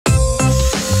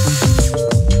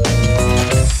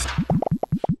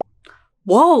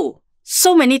Whoa!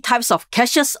 So many types of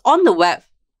caches on the web.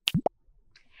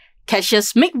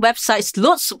 Caches make websites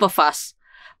load super fast,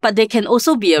 but they can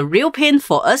also be a real pain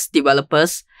for us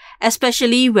developers,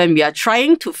 especially when we are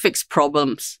trying to fix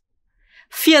problems.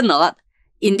 Fear not,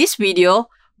 in this video,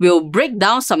 we'll break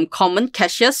down some common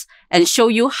caches and show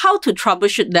you how to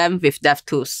troubleshoot them with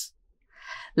DevTools.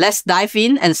 Let's dive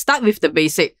in and start with the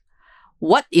basic.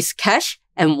 What is cache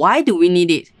and why do we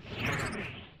need it?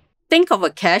 Think of a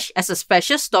cache as a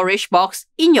special storage box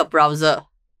in your browser.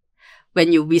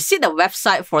 When you visit a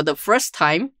website for the first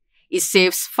time, it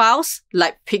saves files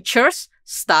like pictures,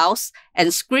 styles,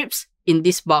 and scripts in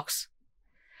this box.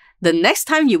 The next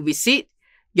time you visit,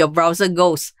 your browser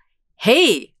goes,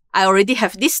 "Hey, I already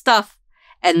have this stuff,"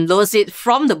 and loads it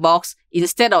from the box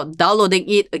instead of downloading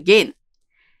it again.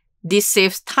 This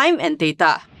saves time and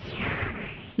data.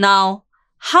 Now,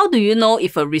 how do you know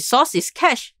if a resource is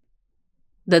cached?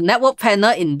 The network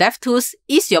panel in DevTools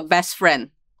is your best friend.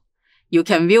 You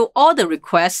can view all the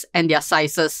requests and their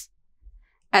sizes.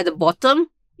 At the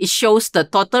bottom, it shows the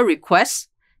total requests,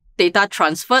 data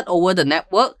transferred over the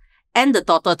network, and the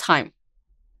total time.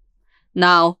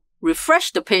 Now,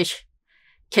 refresh the page.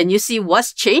 Can you see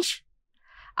what's changed?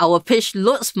 Our page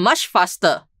loads much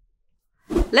faster.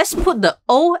 Let's put the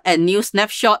old and new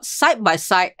snapshots side by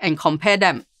side and compare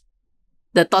them.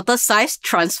 The total size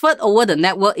transferred over the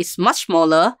network is much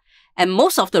smaller, and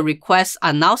most of the requests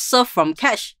are now served from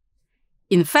cache.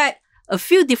 In fact, a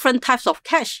few different types of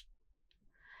cache.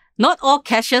 Not all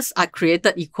caches are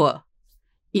created equal.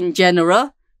 In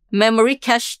general, memory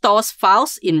cache stores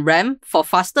files in RAM for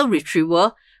faster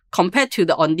retrieval compared to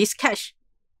the on-disk cache.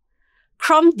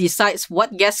 Chrome decides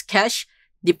what gets cached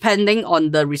depending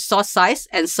on the resource size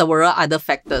and several other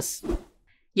factors.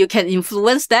 You can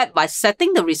influence that by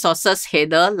setting the resources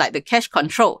header like the cache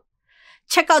control.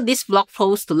 Check out this blog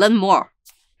post to learn more.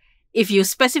 If you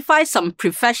specify some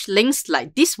prefetch links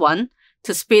like this one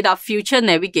to speed up future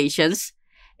navigations,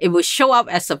 it will show up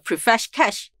as a prefetch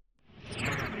cache.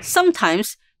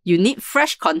 Sometimes you need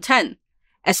fresh content,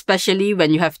 especially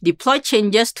when you have deployed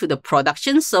changes to the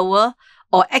production server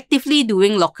or actively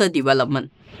doing local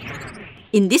development.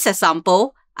 In this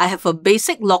example, I have a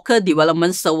basic local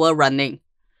development server running.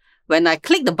 When I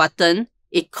click the button,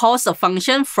 it calls a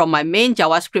function from my main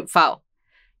JavaScript file.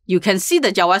 You can see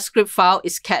the JavaScript file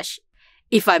is cached.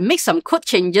 If I make some code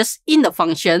changes in the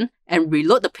function and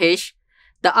reload the page,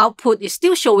 the output is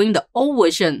still showing the old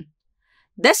version.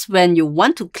 That's when you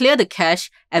want to clear the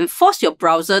cache and force your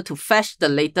browser to fetch the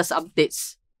latest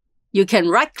updates. You can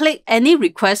right-click any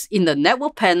request in the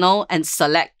network panel and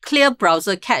select Clear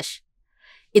Browser Cache.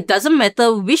 It doesn't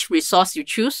matter which resource you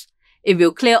choose, it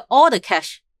will clear all the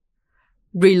cache.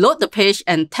 Reload the page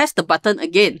and test the button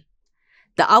again.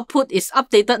 The output is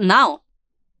updated now.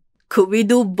 Could we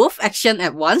do both actions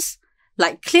at once,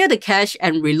 like clear the cache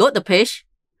and reload the page?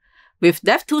 With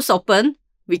DevTools open,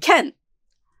 we can.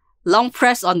 Long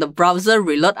press on the browser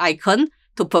reload icon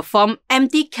to perform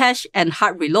empty cache and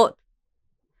hard reload.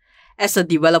 As a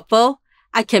developer,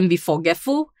 I can be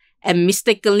forgetful and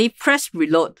mistakenly press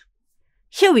reload.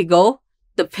 Here we go,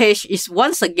 the page is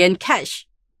once again cached.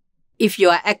 If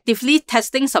you are actively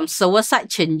testing some server-side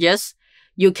changes,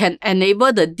 you can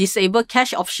enable the Disable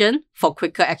Cache option for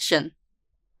quicker action.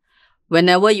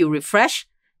 Whenever you refresh,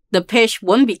 the page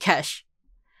won't be cached.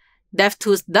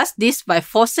 DevTools does this by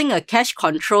forcing a cache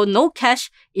control no cache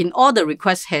in all the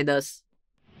request headers.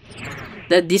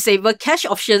 The Disable Cache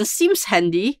option seems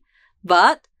handy,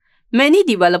 but many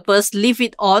developers leave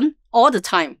it on all the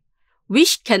time,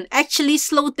 which can actually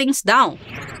slow things down.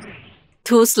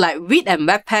 Tools like Yeen and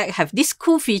Webpack have this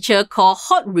cool feature called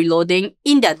hot reloading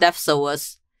in their dev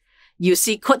servers. You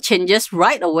see code changes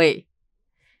right away.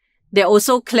 They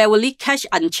also cleverly cache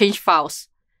unchanged files.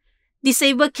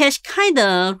 Disable cache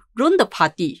kinda ruined the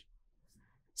party.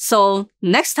 So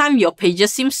next time your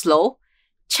pages seem slow,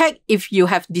 check if you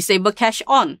have Disable Cache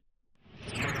on.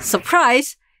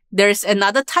 Surprise! There is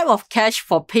another type of cache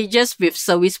for pages with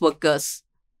service workers.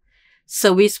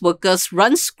 Service workers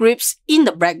run scripts in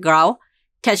the background,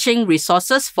 caching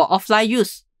resources for offline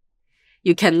use.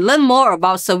 You can learn more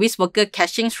about service worker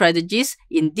caching strategies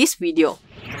in this video.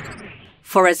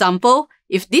 For example,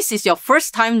 if this is your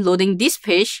first time loading this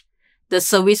page, the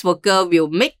service worker will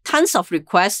make tons of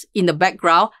requests in the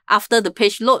background after the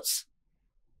page loads.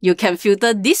 You can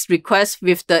filter these requests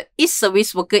with the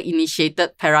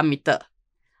isServiceWorkerInitiated parameter.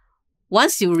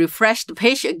 Once you refresh the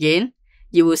page again,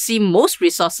 you will see most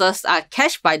resources are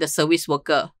cached by the service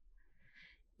worker.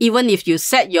 Even if you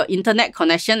set your internet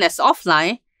connection as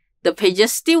offline, the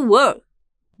pages still work.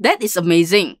 That is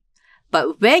amazing.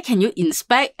 But where can you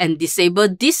inspect and disable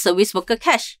this service worker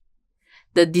cache?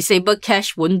 the disabled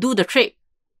cache won't do the trick.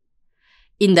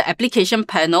 In the application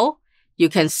panel, you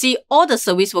can see all the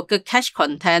service worker cache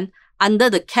content under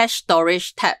the Cache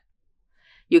Storage tab.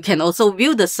 You can also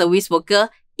view the service worker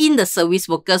in the Service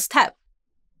Workers tab.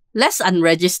 Let's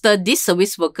unregister this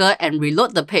service worker and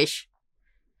reload the page.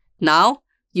 Now,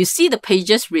 you see the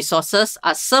page's resources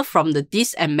are served from the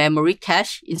disk and memory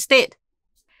cache instead.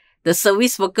 The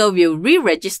service worker will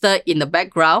re-register in the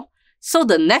background, so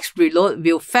the next reload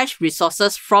will fetch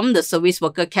resources from the service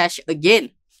worker cache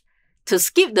again. To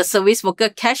skip the service worker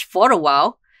cache for a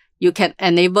while, you can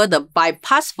enable the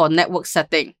bypass for network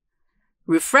setting.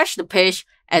 Refresh the page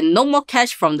and no more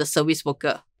cache from the service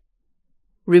worker.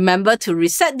 Remember to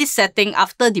reset this setting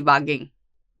after debugging.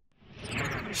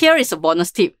 Here is a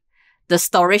bonus tip. The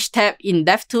Storage tab in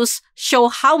DevTools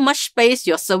shows how much space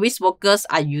your service workers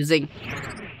are using.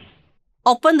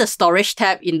 Open the Storage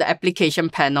tab in the application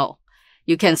panel.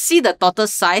 You can see the total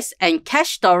size and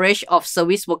cache storage of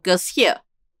service workers here.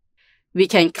 We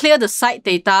can clear the site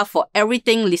data for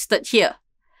everything listed here.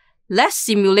 Let's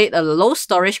simulate a low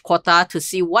storage quota to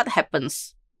see what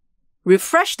happens.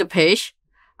 Refresh the page.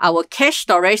 Our cache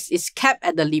storage is capped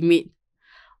at the limit.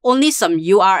 Only some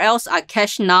URLs are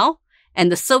cached now,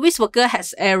 and the service worker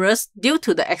has errors due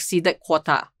to the exceeded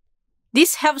quota.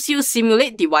 This helps you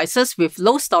simulate devices with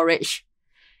low storage.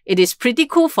 It is pretty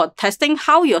cool for testing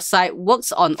how your site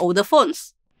works on older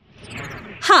phones.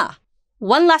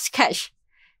 One last cache.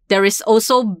 There is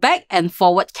also back and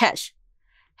forward cache.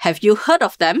 Have you heard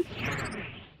of them?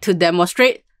 To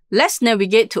demonstrate, let's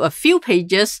navigate to a few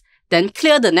pages, then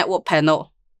clear the network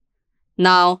panel.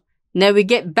 Now,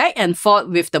 navigate back and forth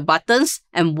with the buttons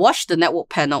and watch the network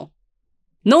panel.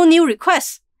 No new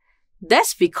requests.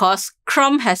 That's because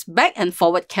Chrome has back and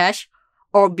forward cache,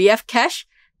 or bfcache,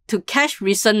 to cache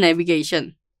recent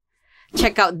navigation.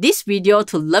 Check out this video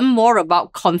to learn more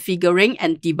about configuring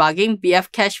and debugging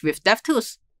bfcache with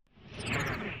DevTools.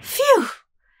 Phew!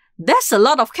 That's a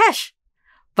lot of cache.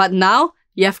 But now,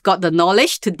 you have got the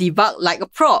knowledge to debug like a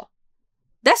pro.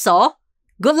 That's all.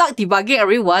 Good luck debugging,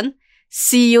 everyone.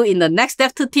 See you in the next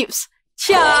DevTools tips.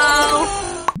 Ciao!